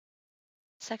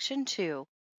Section 2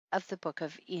 of the Book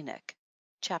of Enoch,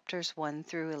 chapters 1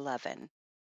 through 11.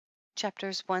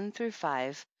 Chapters 1 through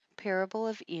 5, Parable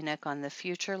of Enoch on the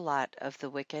future lot of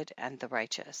the wicked and the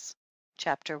righteous.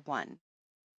 Chapter 1.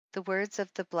 The words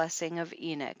of the blessing of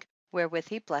Enoch, wherewith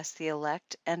he blessed the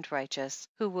elect and righteous,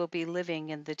 who will be living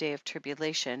in the day of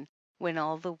tribulation, when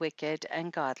all the wicked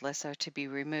and godless are to be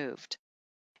removed.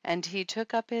 And he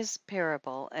took up his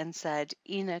parable and said,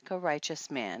 Enoch, a righteous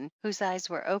man, whose eyes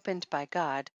were opened by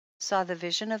God, saw the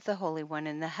vision of the Holy One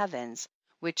in the heavens,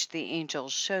 which the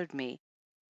angels showed me.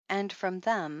 And from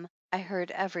them I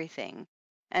heard everything,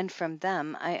 and from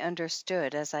them I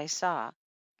understood as I saw,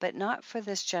 but not for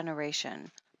this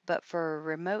generation, but for a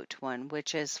remote one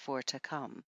which is for to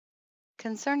come.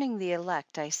 Concerning the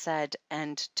elect I said,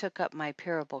 and took up my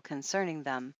parable concerning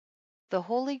them, the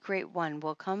Holy Great One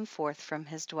will come forth from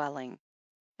his dwelling,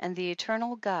 and the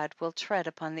eternal God will tread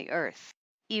upon the earth,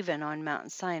 even on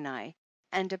Mount Sinai,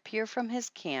 and appear from his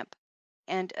camp,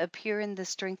 and appear in the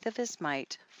strength of his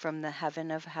might from the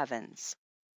heaven of heavens.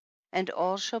 And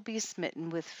all shall be smitten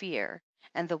with fear,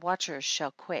 and the watchers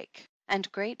shall quake,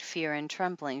 and great fear and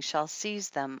trembling shall seize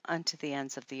them unto the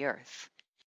ends of the earth.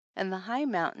 And the high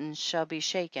mountains shall be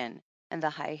shaken, and the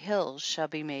high hills shall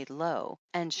be made low,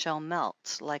 and shall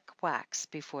melt like wax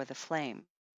before the flame.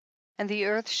 And the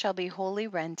earth shall be wholly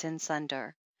rent in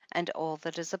sunder, and all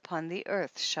that is upon the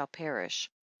earth shall perish,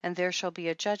 and there shall be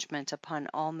a judgment upon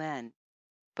all men.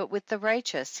 But with the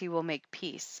righteous he will make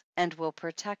peace, and will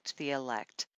protect the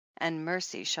elect, and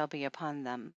mercy shall be upon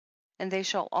them. And they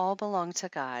shall all belong to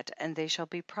God, and they shall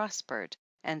be prospered,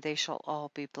 and they shall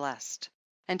all be blessed.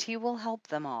 And he will help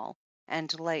them all,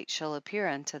 and light shall appear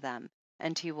unto them,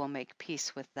 and he will make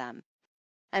peace with them.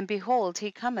 And behold,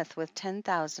 he cometh with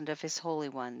 10,000 of his holy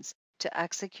ones, to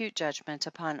execute judgment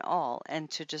upon all, and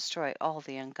to destroy all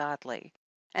the ungodly,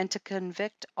 and to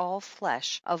convict all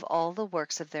flesh of all the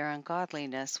works of their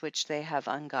ungodliness which they have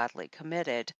ungodly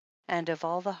committed, and of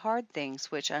all the hard things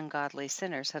which ungodly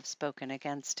sinners have spoken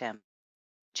against him.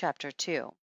 Chapter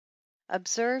 2.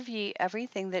 Observe ye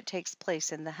everything that takes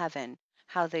place in the heaven,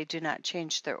 how they do not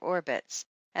change their orbits,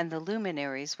 and the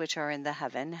luminaries which are in the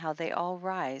heaven, how they all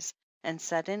rise, and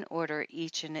set in order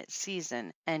each in its season,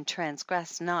 and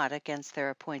transgress not against their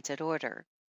appointed order.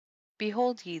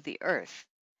 Behold ye the earth,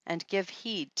 and give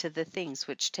heed to the things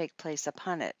which take place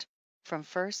upon it, from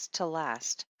first to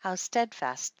last, how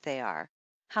steadfast they are,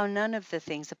 how none of the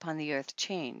things upon the earth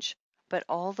change, but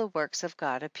all the works of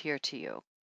God appear to you.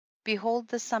 Behold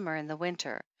the summer and the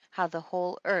winter, how the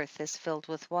whole earth is filled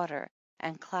with water,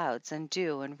 and clouds and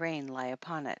dew and rain lie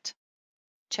upon it.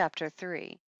 Chapter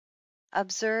 3.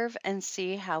 Observe and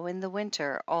see how in the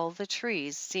winter all the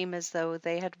trees seem as though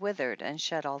they had withered and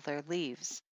shed all their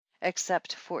leaves,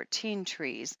 except 14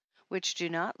 trees, which do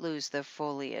not lose their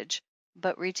foliage,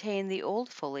 but retain the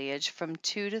old foliage from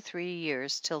 2 to 3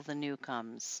 years till the new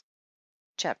comes.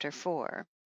 Chapter 4.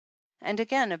 And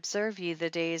again observe ye the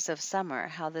days of summer,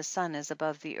 how the sun is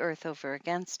above the earth over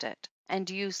against it, and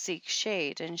you seek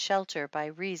shade and shelter by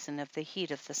reason of the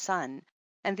heat of the sun,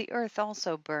 and the earth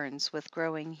also burns with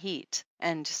growing heat,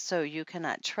 and so you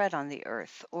cannot tread on the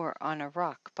earth or on a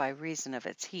rock by reason of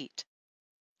its heat.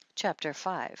 Chapter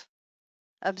 5.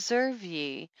 Observe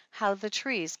ye how the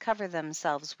trees cover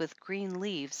themselves with green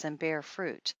leaves and bear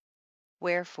fruit.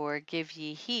 Wherefore give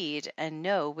ye heed, and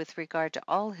know with regard to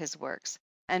all his works,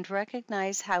 and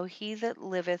recognize how he that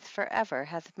liveth forever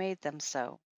hath made them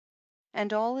so.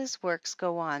 And all his works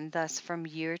go on thus from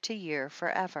year to year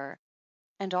forever,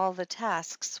 and all the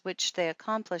tasks which they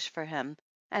accomplish for him,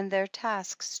 and their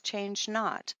tasks change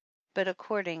not, but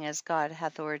according as God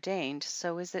hath ordained,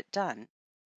 so is it done.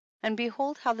 And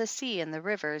behold how the sea and the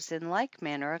rivers in like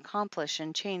manner accomplish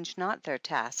and change not their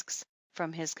tasks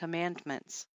from his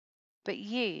commandments. But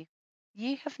ye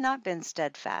have not been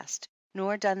steadfast,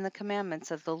 nor done the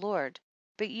commandments of the Lord,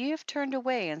 but ye have turned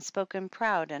away and spoken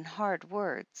proud and hard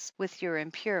words with your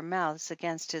impure mouths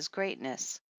against his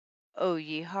greatness. O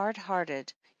ye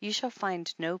hard-hearted, ye shall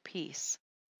find no peace.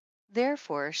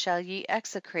 Therefore shall ye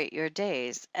execrate your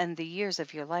days, and the years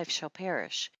of your life shall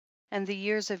perish, and the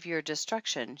years of your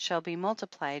destruction shall be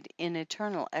multiplied in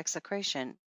eternal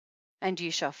execration, and ye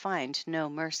shall find no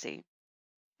mercy.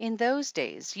 In those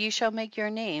days ye shall make your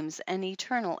names an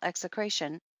eternal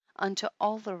execration unto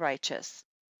all the righteous,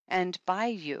 and by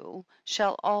you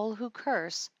shall all who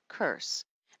curse,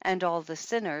 and all the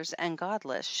sinners and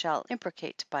godless shall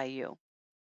imprecate by you.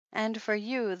 And for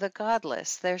you the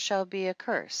godless there shall be a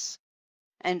curse,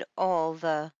 and all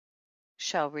the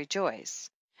shall rejoice,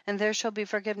 and there shall be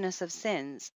forgiveness of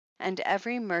sins, and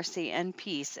every mercy and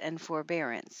peace and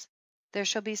forbearance. There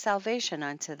shall be salvation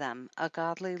unto them, a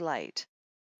godly light.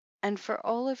 And for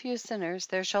all of you sinners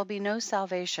there shall be no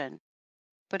salvation,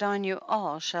 but on you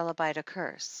all shall abide a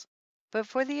curse. But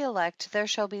for the elect there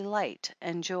shall be light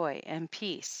and joy and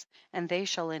peace, and they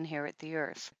shall inherit the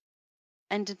earth.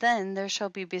 And then there shall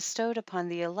be bestowed upon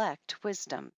the elect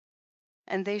wisdom,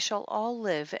 and they shall all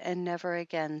live and never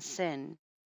again sin,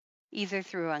 either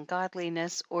through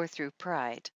ungodliness or through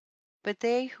pride. But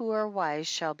they who are wise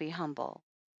shall be humble,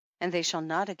 and they shall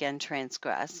not again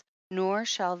transgress, nor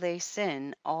shall they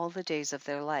sin all the days of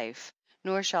their life,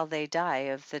 nor shall they die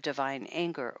of the divine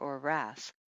anger or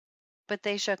wrath, but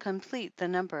they shall complete the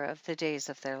number of the days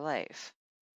of their life.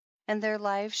 And their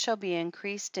lives shall be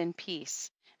increased in peace,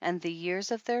 and the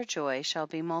years of their joy shall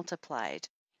be multiplied,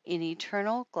 in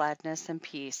eternal gladness and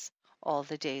peace all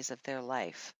the days of their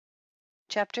life.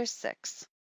 Chapter 6.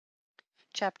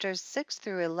 Chapters 6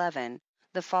 through 11,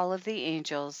 the fall of the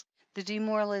angels, the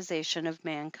demoralization of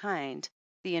mankind,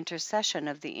 the intercession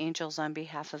of the angels on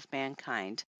behalf of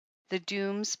mankind, the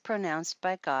dooms pronounced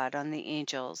by God on the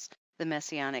angels, the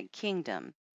Messianic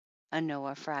kingdom, a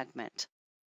Noah fragment.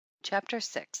 Chapter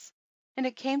 6. And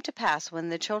it came to pass when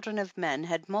the children of men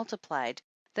had multiplied,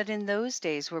 that in those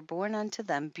days were born unto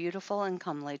them beautiful and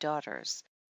comely daughters.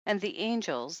 And the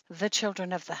angels, the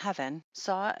children of the heaven,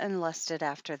 saw and lusted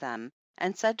after them,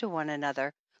 and said to one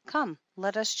another, Come,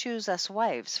 let us choose us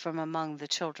wives from among the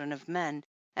children of men,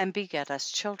 and beget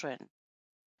us children.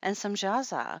 And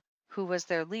Samjaza, who was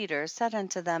their leader, said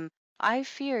unto them, I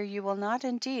fear you will not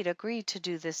indeed agree to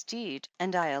do this deed,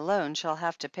 and I alone shall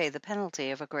have to pay the penalty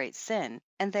of a great sin.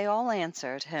 And they all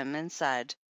answered him and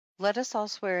said, Let us all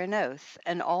swear an oath,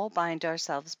 and all bind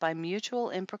ourselves by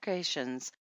mutual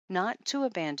imprecations, not to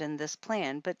abandon this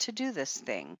plan, but to do this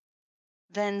thing.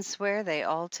 Then swear they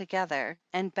all together,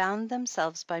 and bound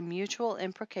themselves by mutual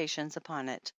imprecations upon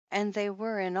it. And they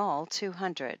were in all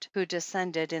 200, who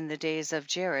descended in the days of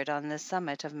Jared on the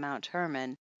summit of Mount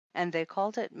Hermon, and they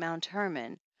called it Mount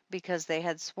Hermon, because they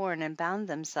had sworn and bound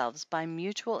themselves by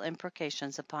mutual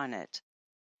imprecations upon it.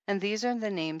 And these are the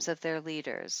names of their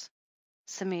leaders: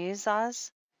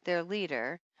 Semizaz, their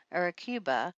leader,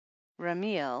 Arakiba,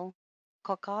 Ramiel,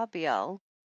 Kokabiel,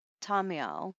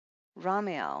 Tamiel,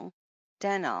 Ramiel,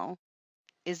 Denal,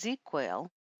 Ezekiel,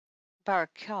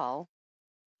 Barakal,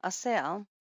 Asael,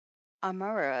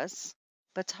 Amaras,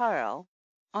 Batarel,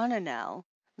 Onanel,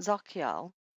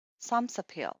 Zokiel,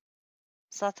 Samsapil,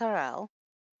 Satarel,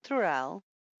 Thurel,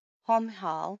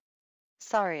 Homhal,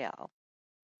 Sariel.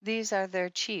 These are their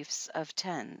chiefs of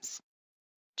tens.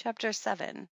 Chapter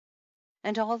 7.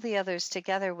 And all the others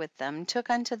together with them took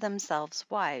unto themselves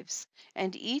wives,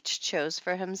 and each chose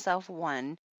for himself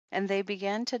one, and they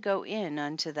began to go in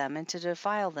unto them and to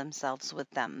defile themselves with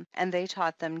them. And they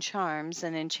taught them charms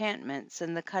and enchantments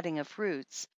and the cutting of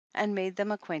roots, and made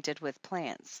them acquainted with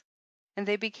plants. And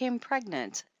they became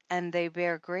pregnant, and they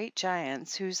bare great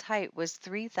giants, whose height was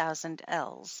 3,000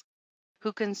 ells,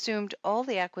 who consumed all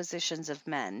the acquisitions of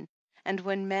men. And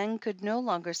when men could no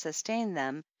longer sustain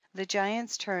them, the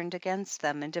giants turned against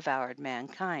them and devoured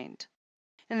mankind.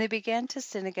 And they began to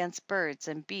sin against birds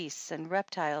and beasts and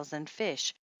reptiles and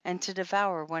fish, and to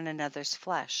devour one another's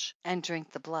flesh, and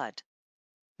drink the blood.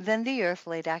 Then the earth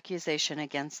laid accusation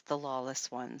against the lawless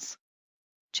ones.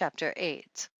 Chapter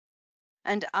 8.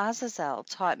 And Azazel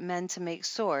taught men to make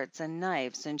swords and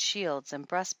knives and shields and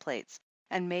breastplates,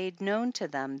 and made known to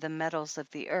them the metals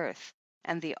of the earth,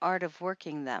 and the art of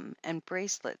working them, and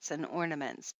bracelets and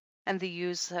ornaments, and the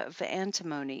use of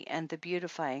antimony, and the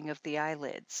beautifying of the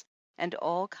eyelids, and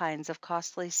all kinds of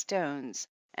costly stones,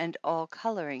 and all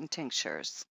coloring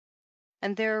tinctures.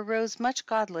 And there arose much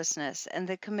godlessness, and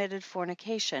they committed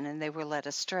fornication, and they were led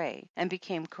astray, and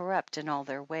became corrupt in all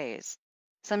their ways.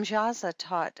 Samjaza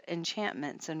taught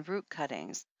enchantments and root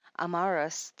cuttings,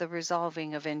 Amaras the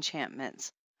resolving of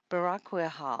enchantments,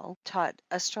 Barakwihal taught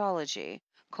astrology,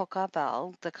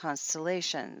 Kokabel the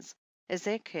constellations,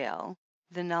 Ezekiel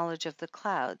the knowledge of the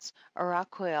clouds,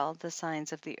 Araquiel the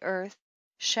signs of the earth,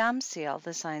 Shamsiel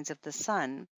the signs of the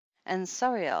sun, and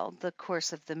Sariel the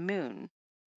course of the moon.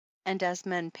 And as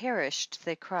men perished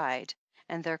they cried,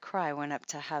 and their cry went up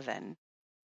to heaven.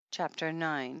 Chapter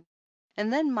 9.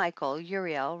 And then Michael,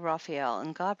 Uriel, Raphael,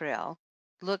 and Gabriel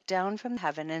looked down from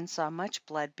heaven, and saw much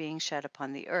blood being shed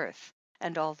upon the earth,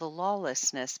 and all the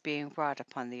lawlessness being wrought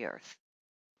upon the earth.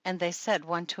 And they said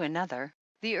one to another,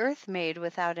 The earth made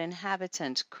without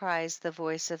inhabitant cries the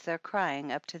voice of their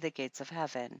crying up to the gates of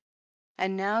heaven.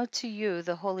 And now to you,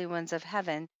 the holy ones of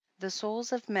heaven, the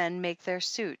souls of men make their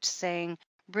suit, saying,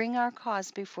 Bring our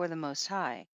cause before the Most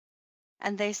High.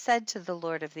 And they said to the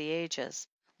Lord of the ages,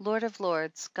 Lord of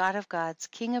lords, God of gods,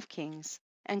 King of kings,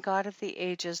 and God of the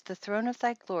ages, the throne of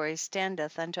thy glory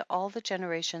standeth unto all the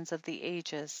generations of the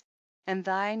ages, and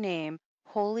thy name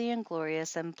holy and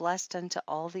glorious and blessed unto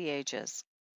all the ages.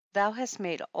 Thou hast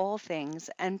made all things,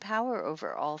 and power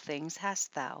over all things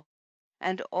hast thou.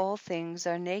 And all things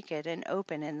are naked and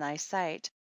open in thy sight,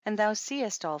 and thou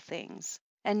seest all things,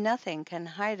 and nothing can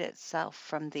hide itself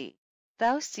from thee.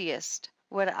 Thou seest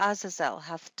what Azazel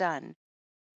hath done,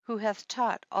 who hath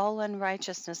taught all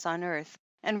unrighteousness on earth,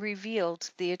 and revealed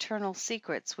the eternal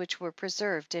secrets which were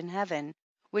preserved in heaven,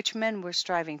 which men were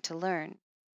striving to learn.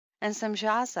 And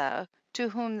Samjaza, to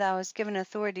whom thou hast given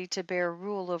authority to bear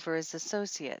rule over his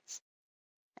associates.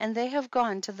 And they have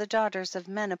gone to the daughters of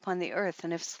men upon the earth,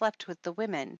 and have slept with the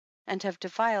women, and have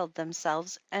defiled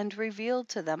themselves, and revealed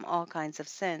to them all kinds of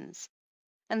sins.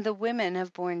 And the women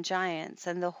have borne giants,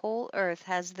 and the whole earth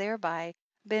has thereby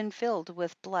been filled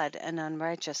with blood and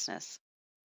unrighteousness.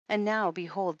 And now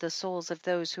behold, the souls of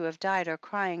those who have died are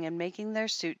crying and making their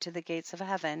suit to the gates of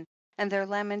heaven, and their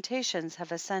lamentations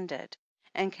have ascended,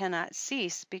 and cannot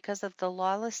cease because of the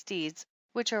lawless deeds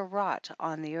which are wrought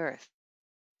on the earth.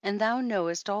 And thou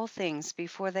knowest all things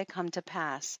before they come to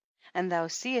pass, and thou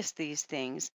seest these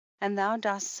things, and thou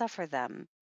dost suffer them.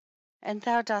 And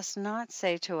thou dost not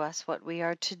say to us what we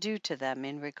are to do to them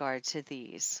in regard to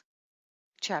these.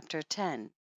 Chapter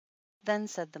 10. Then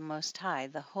said the Most High,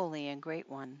 the Holy and Great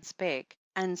One, spake,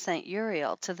 and sent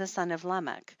Uriel to the son of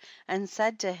Lamech, and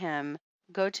said to him,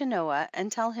 Go to Noah,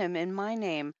 and tell him in my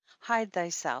name, hide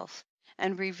thyself,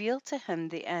 and reveal to him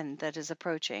the end that is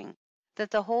approaching, that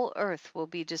the whole earth will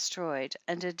be destroyed,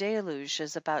 and a deluge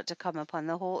is about to come upon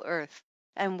the whole earth,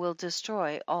 and will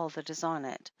destroy all that is on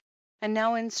it. And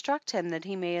now instruct him that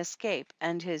he may escape,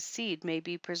 and his seed may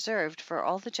be preserved for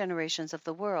all the generations of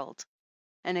the world.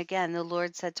 And again the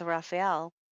Lord said to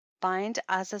Raphael, Bind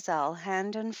Azazel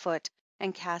hand and foot,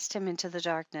 and cast him into the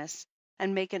darkness,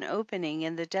 and make an opening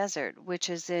in the desert which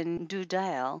is in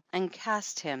Dudael, and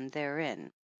cast him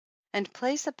therein. And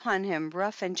place upon him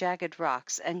rough and jagged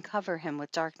rocks, and cover him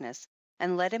with darkness,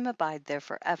 and let him abide there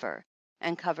forever,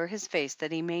 and cover his face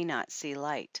that he may not see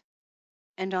light.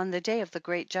 And on the day of the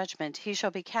great judgment he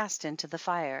shall be cast into the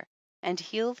fire, and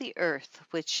heal the earth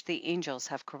which the angels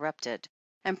have corrupted,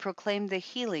 and proclaim the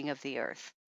healing of the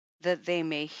earth, that they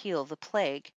may heal the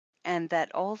plague, and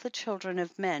that all the children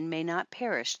of men may not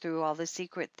perish through all the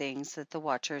secret things that the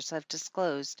watchers have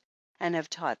disclosed and have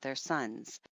taught their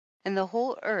sons. And the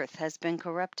whole earth has been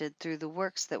corrupted through the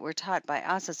works that were taught by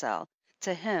Azazel,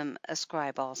 to him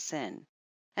ascribe all sin.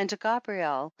 And to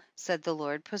Gabriel said the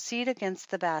Lord, Proceed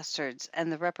against the bastards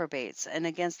and the reprobates, and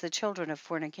against the children of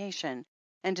fornication,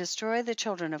 and destroy the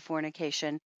children of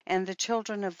fornication, and the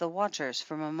children of the watchers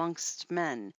from amongst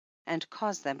men, and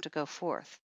cause them to go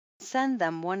forth. Send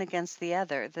them one against the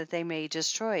other, that they may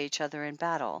destroy each other in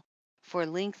battle. For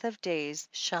length of days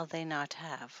shall they not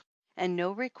have, and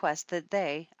no request that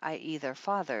they, i.e. their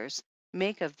fathers,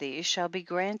 make of thee shall be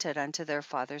granted unto their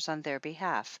fathers on their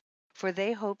behalf. For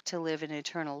they hope to live in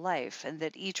eternal life, and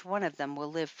that each one of them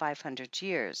will live 500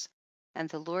 years. And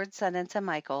the Lord said unto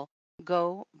Michael,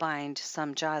 Go bind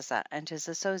Samjaza and his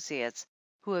associates,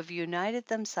 who have united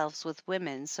themselves with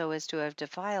women so as to have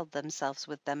defiled themselves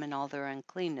with them in all their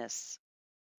uncleanness.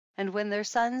 And when their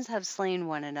sons have slain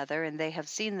one another, and they have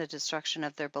seen the destruction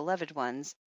of their beloved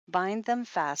ones, bind them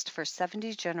fast for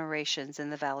 70 generations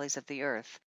in the valleys of the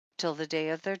earth, till the day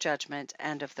of their judgment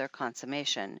and of their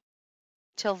consummation,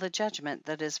 till the judgment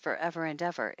that is for ever and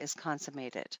ever is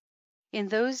consummated. In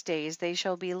those days they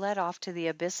shall be led off to the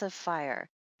abyss of fire,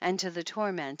 and to the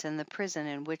torment and the prison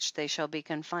in which they shall be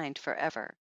confined for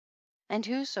ever. And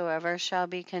whosoever shall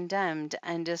be condemned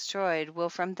and destroyed will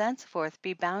from thenceforth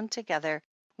be bound together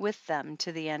with them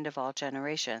to the end of all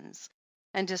generations,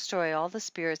 and destroy all the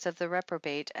spirits of the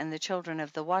reprobate and the children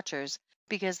of the watchers,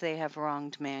 because they have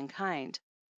wronged mankind.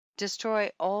 Destroy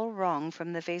all wrong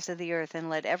from the face of the earth, and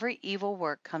let every evil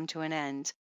work come to an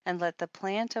end, and let the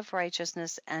plant of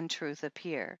righteousness and truth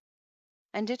appear.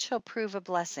 And it shall prove a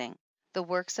blessing. The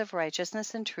works of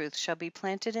righteousness and truth shall be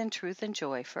planted in truth and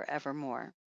joy for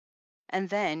evermore. And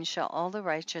then shall all the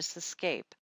righteous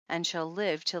escape, and shall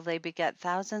live till they beget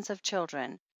thousands of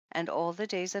children, and all the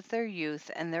days of their youth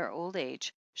and their old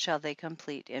age shall they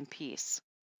complete in peace.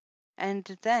 And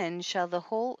then shall the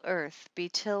whole earth be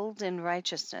tilled in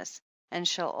righteousness, and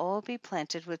shall all be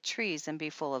planted with trees and be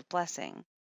full of blessing.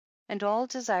 And all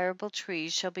desirable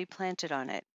trees shall be planted on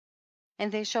it,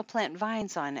 and they shall plant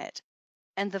vines on it,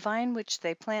 and the vine which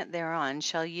they plant thereon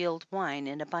shall yield wine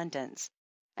in abundance.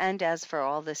 And as for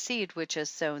all the seed which is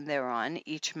sown thereon,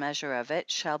 each measure of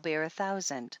it shall bear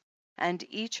 1,000, and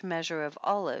each measure of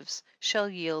olives shall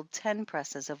yield 10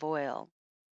 presses of oil.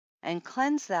 And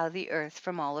cleanse thou the earth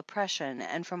from all oppression,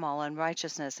 and from all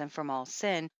unrighteousness, and from all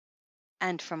sin,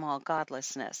 and from all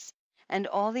godlessness. And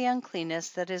all the uncleanness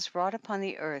that is wrought upon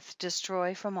the earth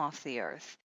destroy from off the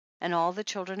earth. And all the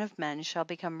children of men shall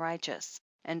become righteous,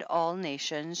 and all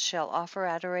nations shall offer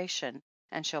adoration,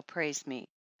 and shall praise me,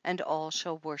 and all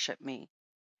shall worship me.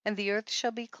 And the earth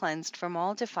shall be cleansed from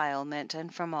all defilement,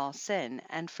 and from all sin,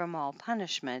 and from all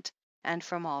punishment, and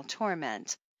from all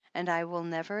torment, and I will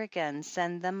never again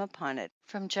send them upon it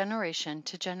from generation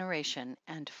to generation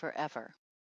and forever.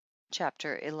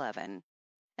 Chapter 11.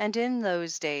 And in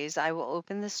those days I will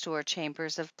open the store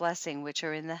chambers of blessing which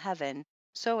are in the heaven,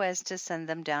 so as to send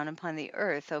them down upon the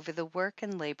earth over the work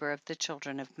and labor of the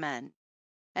children of men.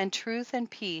 And truth and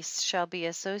peace shall be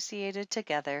associated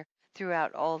together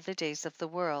throughout all the days of the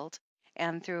world,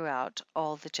 and throughout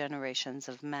all the generations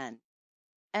of men.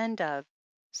 End of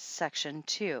section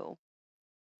 2.